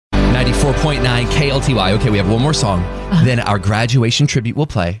94.9 KLTY. Okay, we have one more song. Then our graduation tribute will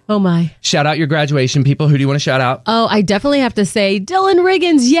play. Oh, my. Shout out your graduation people. Who do you want to shout out? Oh, I definitely have to say Dylan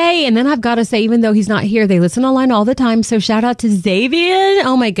Riggins. Yay. And then I've got to say, even though he's not here, they listen online all the time. So shout out to Xavier.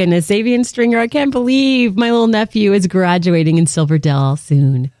 Oh, my goodness. Xavier Stringer. I can't believe my little nephew is graduating in Silverdale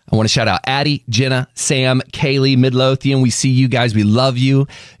soon. I want to shout out Addie, Jenna, Sam, Kaylee, Midlothian. We see you guys. We love you.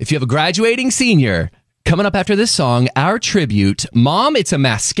 If you have a graduating senior, coming up after this song, our tribute. Mom, it's a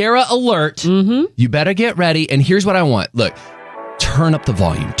mascara alert. Mm-hmm. You better get ready. And here's what I want. Look, turn up the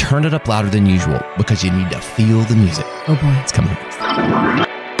volume. Turn it up louder than usual because you need to feel the music. Oh, boy. It's coming up.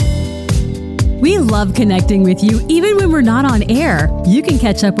 We love connecting with you even when we're not on air. You can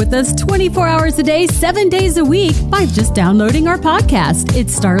catch up with us 24 hours a day, 7 days a week by just downloading our podcast.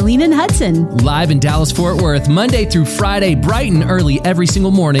 It's Starlene and Hudson. Live in Dallas-Fort Worth, Monday through Friday, bright and early every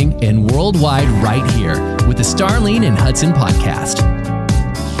single morning, and worldwide right here with the Starlene and Hudson podcast.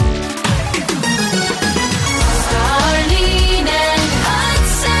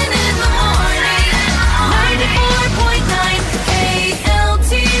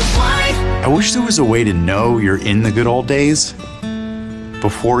 I wish there was a way to know you're in the good old days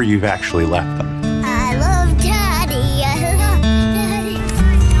before you've actually left them. I love Daddy. I love Daddy.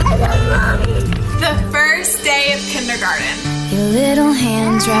 I love Mommy. The first day of kindergarten. Your little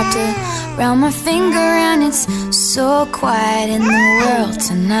hands wrapped around my finger, and it's so quiet in the world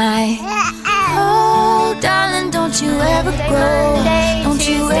tonight. Oh, darling, don't you ever grow. Don't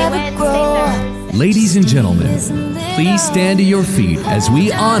you ever grow. Ladies and gentlemen, please stand to your feet as we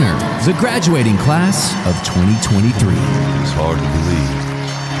honor the graduating class of 2023. It's hard to believe,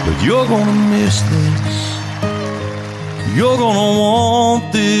 but you're gonna miss this. You're gonna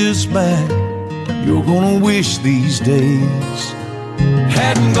want this back. You're gonna wish these days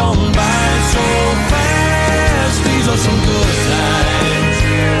hadn't gone by so fast. These are some good times,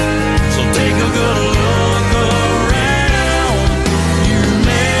 so take a good look around. You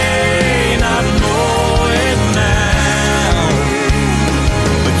may not know it now,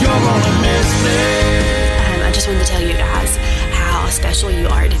 but you're gonna miss it. I just wanted to tell you guys how special you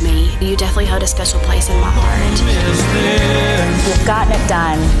are to me. You definitely hold a special place in my heart. You've gotten it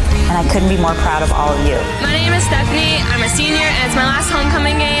done, and I couldn't be more proud of all of you. My name is Stephanie. I'm a senior, and it's my last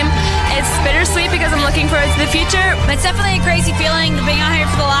homecoming game. It's bittersweet because I'm looking forward to the future. But it's definitely a crazy feeling being out here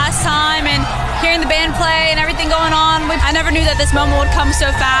for the last time and hearing the band play and everything going on. I never knew that this moment would come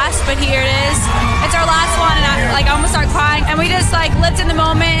so fast, but here it is. It's our last one, and I almost start crying. And we just lived in the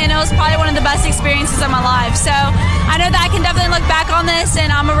moment, and it was probably one of the best experiences of my life. So I know that I can definitely look back on this,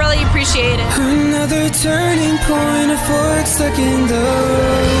 and I'm gonna really appreciate it. Another turning point, a forward stuck in the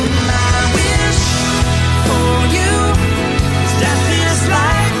road. I wish for you that this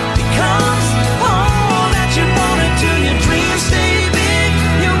life becomes all that you wanted to. Your dreams stay big,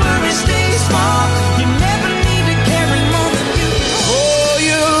 your worries stay small. You never need to carry more than you before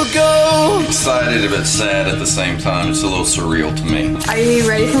you go. Excited but sad at the same time. It's a little surreal to me. Are you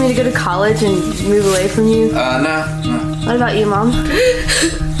ready for me to go to college and move away from you? No. What about you, Mom? Before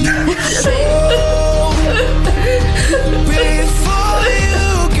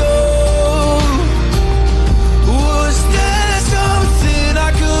you go, was there something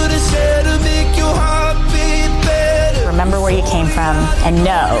I could have said to make your heart beat better? Remember where you came from and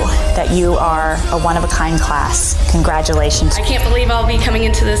know that you are a one-of-a-kind class. Congratulations. I can't believe I'll be coming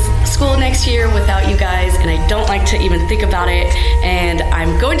into this school next year without you guys, and I don't like to even think about it, and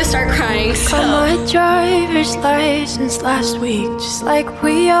I'm going to start crying. Got my driver's license last week, just like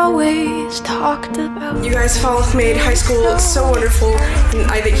we always talked about. You guys made high school so wonderful, and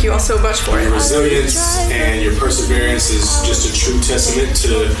I thank you all so much for it. Your resilience and your perseverance is just a true testament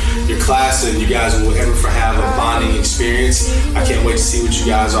to your class, and you guys will ever have a bonding experience. I can't wait to see what you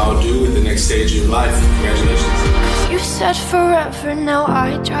guys all do in the next stage of your life. Congratulations. You said forever, now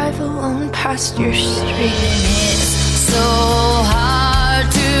I drive alone past your street. It's so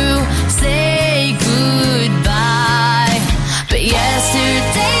hard to say goodbye, but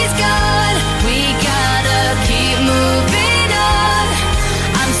yesterday's gone. We gotta keep moving on.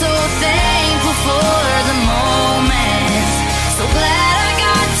 I'm so thankful for the moment. So glad I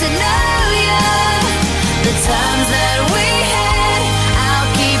got to know you. The times that we had,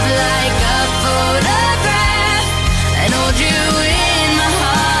 I'll keep like a photograph and hold you in my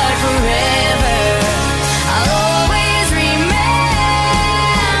heart forever. I'll always remember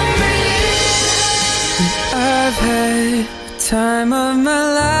you. I've had the time of my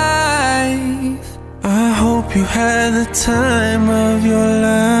life. I hope you had the time of your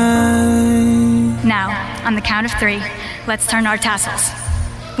life. Now, on the count of 3, let's turn our tassels.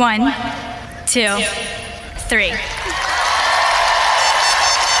 1, 2, 3.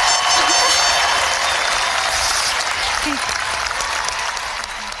 Oh,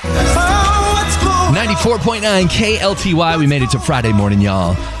 94.9 KLTY. We made it to Friday morning,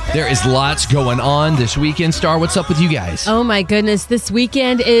 y'all. There is lots going on this weekend. Star, what's up with you guys? Oh my goodness, this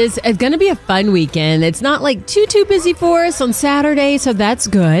weekend is going to be a fun weekend. It's not like too busy for us on Saturday, so that's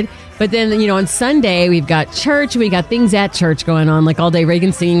good. But then, on Sunday, we've got church. We got things at church going on, like all day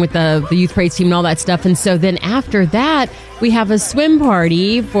Reagan singing with the youth praise team and all that stuff. And so then after that, we have a swim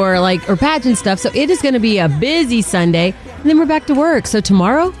party or pageant stuff. So it is going to be a busy Sunday. And then we're back to work. So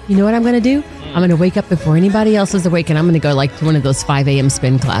tomorrow, you know what I'm going to do? I'm going to wake up before anybody else is awake, and I'm going to go to one of those 5 a.m.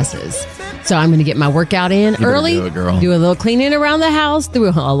 spin classes. So I'm going to get my workout in early, do it, girl. Do a little cleaning around the house, do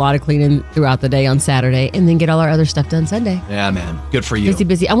a lot of cleaning throughout the day on Saturday, and then get all our other stuff done Sunday. Yeah, man. Good for you.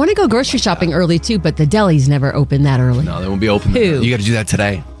 Busy. I want to go grocery shopping early, too, but the deli's never open that early. No, they won't be open. You got to do that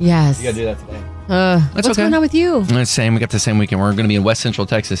today. Yes. You got to do that today. What's going on with you? The same. We got the same weekend. We're going to be in West Central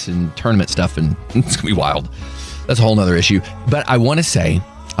Texas in tournament stuff, and it's going to be wild. That's a whole nother issue. But I want to say,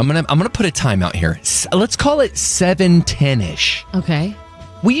 I'm gonna put a time out here. Let's call it 7:10ish. Okay.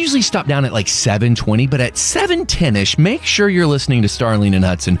 We usually stop down at 7:20, but at 7:10ish, make sure you're listening to Starlene and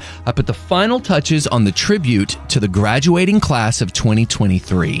Hudson. I put the final touches on the tribute to the graduating class of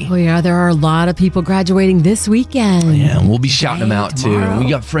 2023. Oh yeah, there are a lot of people graduating this weekend. Yeah, and we'll be shouting them out tomorrow. too. We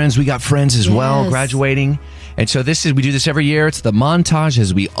got friends as well graduating. And so we do this every year. It's the montage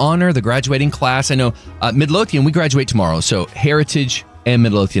as we honor the graduating class. I know Midlothian, we graduate tomorrow. So Heritage and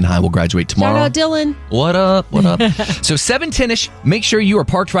Midlothian High will graduate tomorrow. Shout out, Dylan. What up? So 7:10ish, make sure you are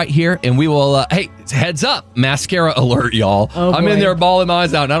parked right here, and we will, hey, heads up, mascara alert, y'all. Oh, I'm in there bawling my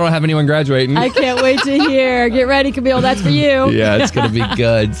eyes out, and I don't have anyone graduating. I can't wait to hear. Get ready, Camille. That's for you. Yeah, it's going to be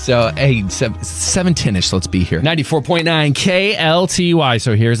good. So, hey, 7:10ish, let's be here. 94.9 KLTY.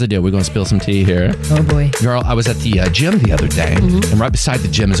 So here's the deal. We're going to spill some tea here. Oh, boy. Girl, I was at the gym the other day, and right beside the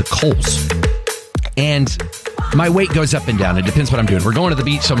gym is a Kohl's. And my weight goes up and down. It depends what I'm doing. We're going to the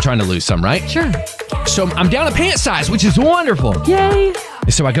beach, so I'm trying to lose some, right? Sure. So I'm down a pant size, which is wonderful. Yay.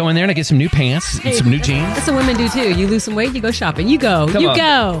 So I go in there and I get some new pants and some new jeans. That's what women do, too. You lose some weight, you go shopping. You go. Come on,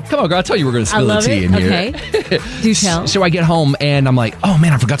 girl. I told you we're going to spill the tea in here. Okay. Do tell. So I get home and I'm like, oh,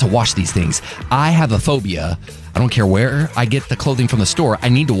 man, I forgot to wash these things. I have a phobia. I don't care where I get the clothing from the store. I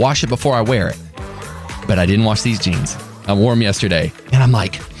need to wash it before I wear it. But I didn't wash these jeans. I wore them yesterday. And I'm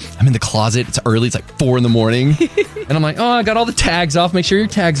in the closet. It's early. It's 4 a.m. And I'm like, oh, I got all the tags off. Make sure your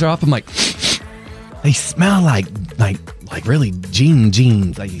tags are off. I'm like, they smell like really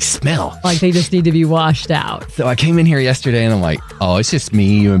jeans. Like they smell. Like they just need to be washed out. So I came in here yesterday and I'm like, oh, it's just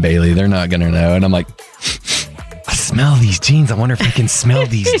me, you and Bailey. They're not going to know. And I'm like, I smell these jeans. I wonder if I can smell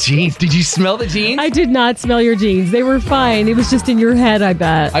these jeans. Did you smell the jeans? I did not smell your jeans. They were fine. It was just in your head, I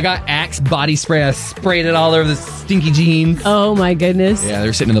bet. I got Axe body spray. I sprayed it all over the stinky jeans. Oh, my goodness. Yeah,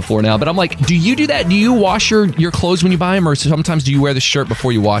 they're sitting on the floor now. But I'm like, do you do that? Do you wash your clothes when you buy them? Or sometimes do you wear the shirt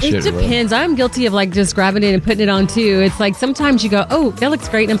before you wash it? It depends. I'm guilty of just grabbing it and putting it on, too. It's sometimes you go, oh, that looks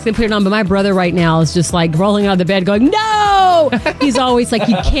great. And I'm just going to put it on. But my brother right now is just rolling out of the bed going, no! He's always like,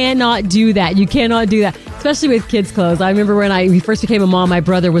 you cannot do that. You cannot do that. Especially with kids' clothes. I remember when we first became a mom, my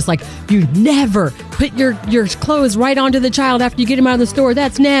brother was like, you never put your clothes right onto the child after you get him out of the store.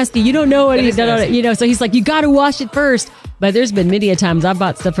 That's nasty. You don't know what he's done. So he's like, you got to wash it first. But there's been many a times I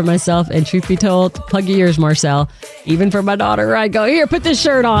bought stuff for myself, and truth be told, plug your ears, Marcel. Even for my daughter, I go, here, put this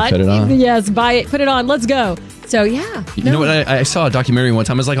shirt on. Put it on. Yes, buy it, put it on. Let's go. So, yeah. You know what? I saw a documentary one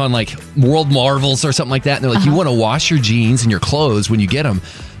time. It was on World Marvels or something like that. And they're like, you want to wash your jeans and your clothes when you get them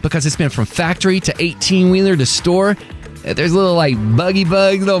because it's been from factory to 18-wheeler to store. There's little buggy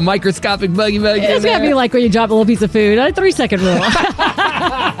bugs, little microscopic buggy bugs. It's got to be like when you drop a little piece of food. A 3-second rule.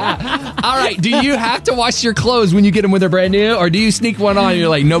 All right. Do you have to wash your clothes when you get them when they're brand new? Or do you sneak one on and you're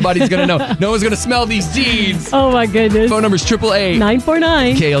like, nobody's going to know. No one's going to smell these jeans. Oh, my goodness. Phone number's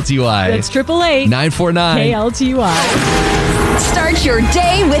 888-949 KLTY. That's 888-949 KLTY. Start your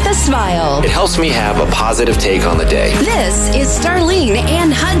day with a smile. It helps me have a positive take on the day. This is Starlene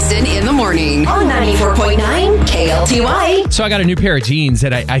and Hudson in the morning on 94.9 KLTY. So I got a new pair of jeans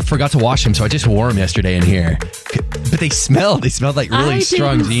that I forgot to wash them, so I just wore them yesterday in here. But they smelled like really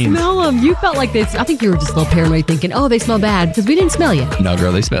strong jeans. Smell them. You felt like this. I think you were just a little paranoid thinking, oh, they smell bad because we didn't smell you. No,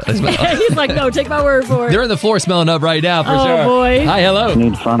 girl, they smell. He's like, no, take my word for it. They're on the floor smelling up right now for sure. Oh, boy. Hi, hello. You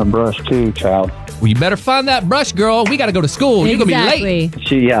need to find a brush too, child. Well, you better find that brush, girl. We got to go to school. You're going to be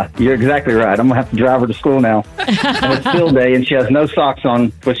late. Yeah, you're exactly right. I'm going to have to drive her to school now. And it's field day, and she has no socks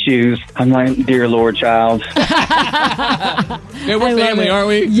on with shoes. I'm like, dear Lord, child. Yeah, we're family, aren't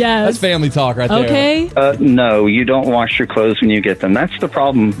we? Yes. That's family talk right there. Okay. No, you don't wash your clothes when you get them. That's the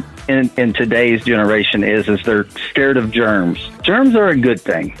problem in today's generation is they're scared of germs. Germs are a good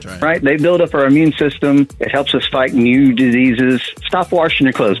thing, right? They build up our immune system. It helps us fight new diseases. Stop washing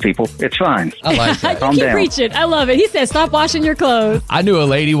your clothes, people. It's fine. I like that. Calm Keep down. preaching. I love it. He said, "Stop washing your clothes." I knew a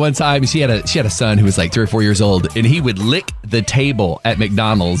lady one time. She had a son who was like 3 or 4 years old, and he would lick the table at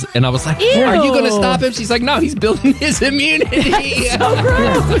McDonald's. And I was like, Ew. "Are you going to stop him?" She's like, "No, he's building his immunity." So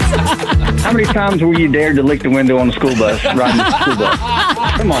gross. How many times were you dared to lick the window on the school bus, riding the school bus?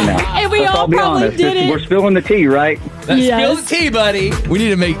 Come on now. And we Let's all be probably honest. did it. We're spilling the tea, right? Spill Yes. the tea, buddy. We need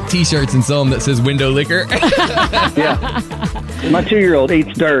to make T-shirts and sell them that says "window licker." Yeah. My 2-year-old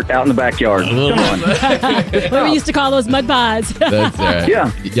eats dirt out in the backyard. Come on. What we used to call those mud pies. That's right.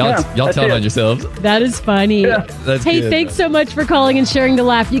 Yeah. Y'all that's tell it. on yourselves. That is funny. Yeah. That's Hey, good. thanks so much for calling and sharing the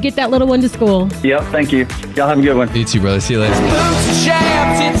laugh. You get that little one to school. Yep, thank you. Y'all have a good one. You too, brother. See you later. Boots and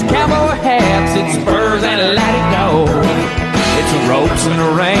chaps, it's cowboy hats, it's spurs and let it go. It's the ropes and the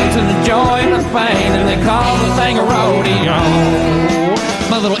reins and the joy and the pain, and they call the thing a rodeo.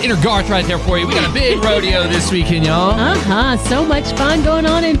 My little inner Garth right there for you. We got a big rodeo this weekend, y'all. So much fun going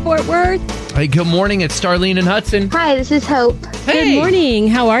on in Fort Worth. Hey, good morning. It's Starlene and Hudson. Hi, this is Hope. Good morning.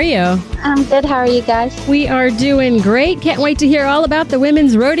 How are you? I'm good. How are you guys? We are doing great. Can't wait to hear all about the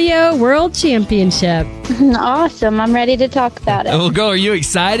Women's Rodeo World Championship. Awesome. I'm ready to talk about it. Well, go. Are you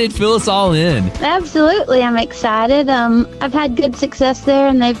excited? Fill us all in. Absolutely. I'm excited. I've had good success there,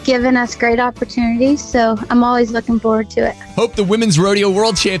 and they've given us great opportunities, so I'm always looking forward to it. Hope the Women's Rodeo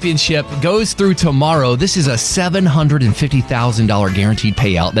World Championship goes through tomorrow. This is a $750,000 guaranteed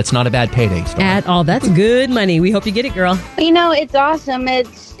payout. That's not a bad payday. Star. At all. That's good money. We hope you get it, girl. You know, it's awesome.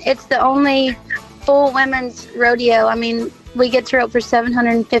 It's the only full women's rodeo. I mean, we get to rope for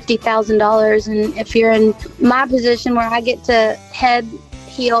 $750,000, and if you're in my position where I get to head,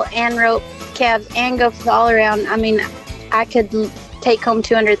 heel, and rope calves and go for the all around, I mean, I could take home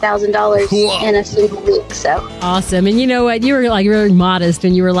 $200,000 in a single week. So awesome. And you know what? You were like really modest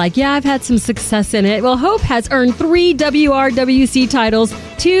and you were like, yeah, I've had some success in it. Well, Hope has earned 3 WRWC titles,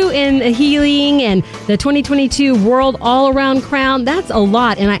 2 in healing, and the 2022 World All-Around Crown. That's a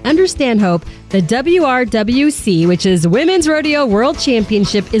lot. And I understand, Hope, the WRWC, which is Women's Rodeo World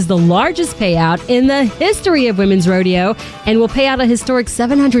Championship, is the largest payout in the history of women's rodeo and will pay out a historic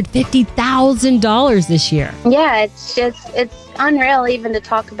 $750,000 this year. yeah, it's unreal even to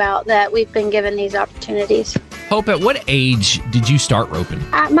talk about that we've been given these opportunities. Hope, at what age did you start roping?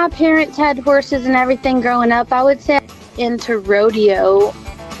 My parents had horses and everything growing up. I would say into rodeo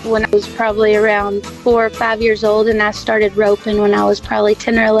when I was probably around 4 or 5 years old, and I started roping when I was probably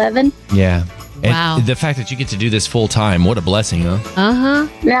 10 or 11. Yeah. And Wow. the fact that you get to do this full time, what a blessing, huh?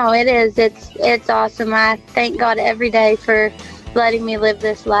 No, it is. It's awesome. I thank God every day for letting me live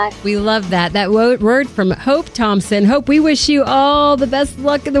this life. We love that. That word from Hope Thompson. Hope, we wish you all the best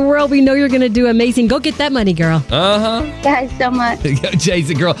luck in the world. We know you're going to do amazing. Go get that money, girl. Guys, so much.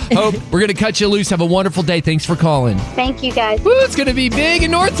 Jason, girl. Hope, we're going to cut you loose. Have a wonderful day. Thanks for calling. Thank you, guys. Woo, it's going to be big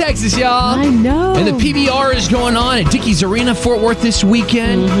in North Texas, y'all. I know. And the PBR is going on at Dickies Arena, Fort Worth this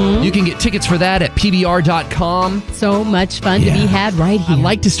weekend. You can get tickets for that at PBR.com. So much fun to be had right here. I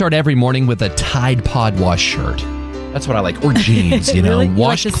like to start every morning with a Tide Pod Wash shirt. That's what I like. Or jeans, you know, Really? You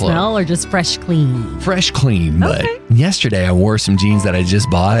wash like the clothes. smell or just fresh clean? Fresh clean. But yesterday I wore some jeans that I just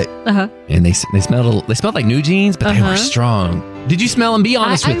bought. And they smelled like new jeans, but they were strong. Did you smell them? Be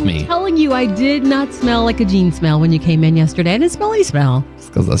honest with me. I'm telling you, I did not smell like a jean smell when you came in yesterday. I didn't smell any smell. It's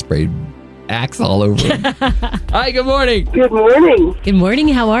because I sprayed Axe all over them. Hi, good morning. Good morning. Good morning.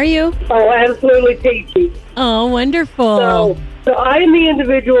 How are you? Oh, absolutely peachy. Oh, wonderful. So I am the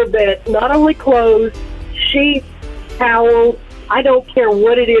individual that not only clothes, sheets, towels, I don't care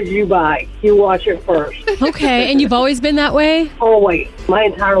what it is you buy. You wash it first. Okay, and you've always been that way? Always. My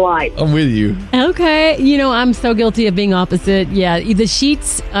entire life. I'm with you. Okay. You know, I'm so guilty of being opposite. Yeah, the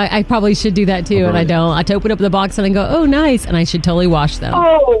sheets, I probably should do that too, and I don't. I open up the box and I go, oh, nice, and I should totally wash them.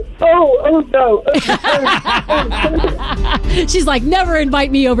 Oh, no. She's like, never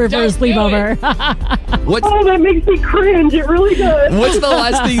invite me over for a sleepover. Oh, that makes me cringe. It really does. What's the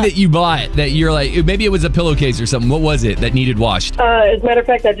last thing that you bought that you're like, maybe it was a pillowcase or something. What was it that needed washed? As a matter of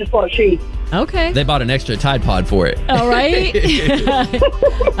fact, I just bought sheets. Okay. They bought an extra Tide Pod for it. All right.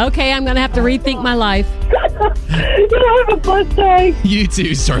 Okay, I'm going to have to rethink my life. You have a blessed day. You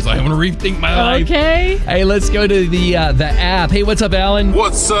too, Stars. I'm going to rethink my life. Okay. Hey, let's go to the app. Hey, what's up, Alan?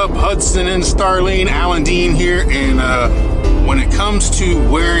 What's up, Hudson and Starlene? Alan Dean here. And when it comes to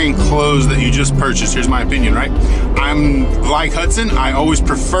wearing clothes that you just purchased, here's my opinion, right? I'm like Hudson. I always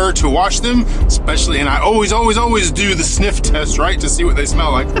prefer to wash them, especially, and I always do the sniff test, right, to see what they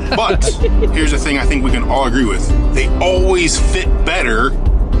smell like. But here's the thing I think we can all agree with. They always fit better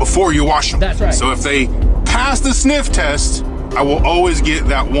before you wash them. That's right. So if they pass the sniff test, I will always get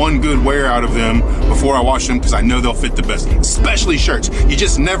that one good wear out of them before I wash them because I know they'll fit the best, especially shirts. You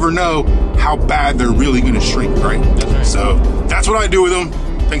just never know how bad they're really going to shrink, right? That's right? So that's what I do with them.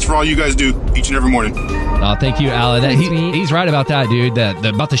 Thanks for all you guys do each and every morning. Oh, thank you, Alan. He's right about that, dude.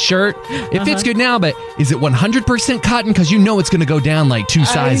 About the shirt. It fits good now, but is it 100% cotton? Because you know it's going to go down like 2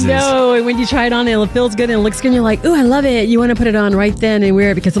 sizes. I know. And when you try it on, it feels good and it looks good. And you're like, ooh, I love it. You want to put it on right then and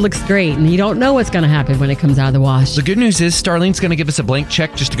wear it because it looks great. And you don't know what's going to happen when it comes out of the wash. The good news is Starlene's going to give us a blank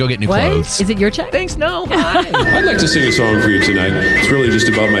check just to go get new clothes. Is it your check? Thanks, no. I'd like to sing a song for you tonight. It's really just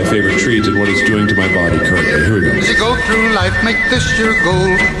about my favorite treat and what it's doing to my body currently. Here we go. As you go through life, make this your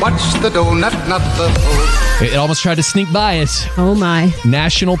goal. Watch the donut, not the hole. It almost tried to sneak by us. Oh, my.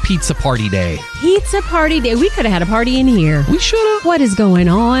 National Pizza Party Day. Pizza Party Day. We could have had a party in here. We should have. What is going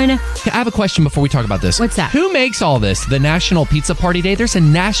on? I have a question before we talk about this. What's that? Who makes all this? The National Pizza Party Day? There's a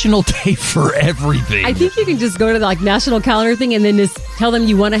national day for everything. I think you can just go to the national calendar thing and then just tell them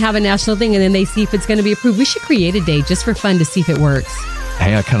you want to have a national thing and then they see if it's going to be approved. We should create a day just for fun to see if it works.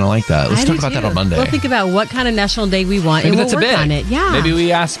 Hey, I kind of like that. Let's talk about that on Monday. We'll think about what kind of national day we want Maybe and that's we'll work a bit. on it. Yeah. Maybe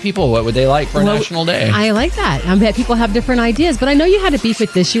we ask people what would they like for a national day. I like that. I bet people have different ideas, but I know you had a beef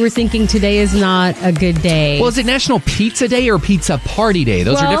with this. You were thinking today is not a good day. Well, is it National Pizza Day or Pizza Party Day?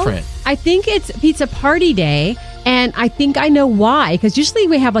 Those are different. I think it's Pizza Party Day. And I think I know why, because usually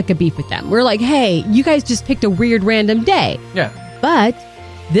we have a beef with them. We're like, hey, you guys just picked a weird random day. Yeah. But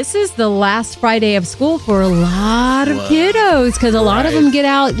this is the last Friday of school for a lot of kiddos because a lot of them get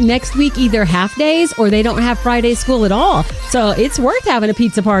out next week either half days or they don't have Friday school at all. So it's worth having a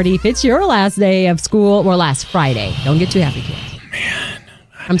pizza party if it's your last day of school or last Friday. Don't get too happy, kids. Man.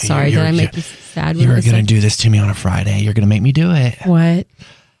 I'm sorry. Did I make you sad? You were going to do this to me on a Friday. You're going to make me do it. What?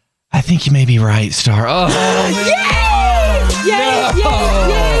 I think you may be right, Star. Oh, Yay! Yay!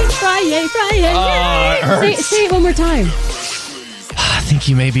 Yay! Friday! Friday! Yay! Say it one more time. I think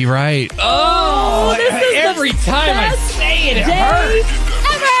you may be right. Oh, every time I say it, it hurts.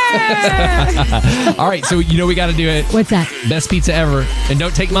 All right, so you know we got to do it. What's that? Best pizza ever. And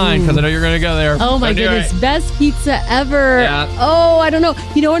don't take mine because I know you're going to go there. Oh, my goodness. Best pizza ever. Yeah. Oh, I don't know.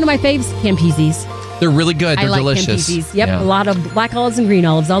 You know, one of my faves, Campisi's. They're really good. They're I like delicious. Campisi's. Yep, Yeah. a lot of black olives and green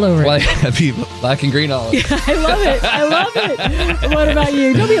olives all over it. Black and green olives. I love it. I love it. What about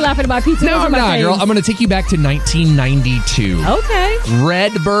you? Don't be laughing about pizza. No, Those are I'm my not, faves. girl. I'm going to take you back to 1992. Okay.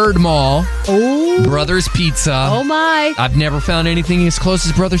 Redbird Mall. Oh. Brothers Pizza. Oh, my. I've never found anything as close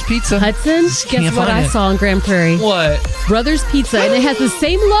as Brothers Pizza. Hudson, can't guess what find I it. saw on Grand Prairie? What? Brothers Pizza, and it has the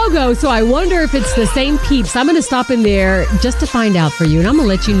same logo, so I wonder if it's the same peeps. I'm going to stop in there just to find out for you, and I'm going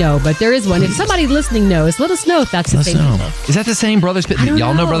to let you know, but there is one. If somebody listening knows, let us know if that's the same pizza. Is that the same Brothers Pizza?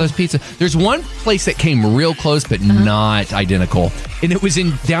 Y'all know Brothers Pizza? There's one place that came real close, but not identical. And it was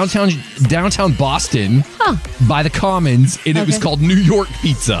in downtown Boston by the Commons, and it was called New York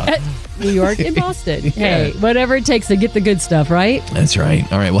Pizza. New York and Boston. Hey, whatever it takes to get the good stuff, right? That's right.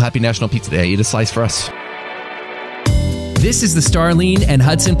 All right. Well, happy National Pizza Day. Eat a slice for us. This is the Starlene and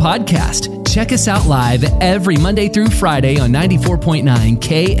Hudson podcast. Check us out live every Monday through Friday on 94.9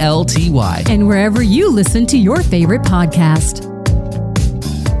 KLTY. And wherever you listen to your favorite podcast.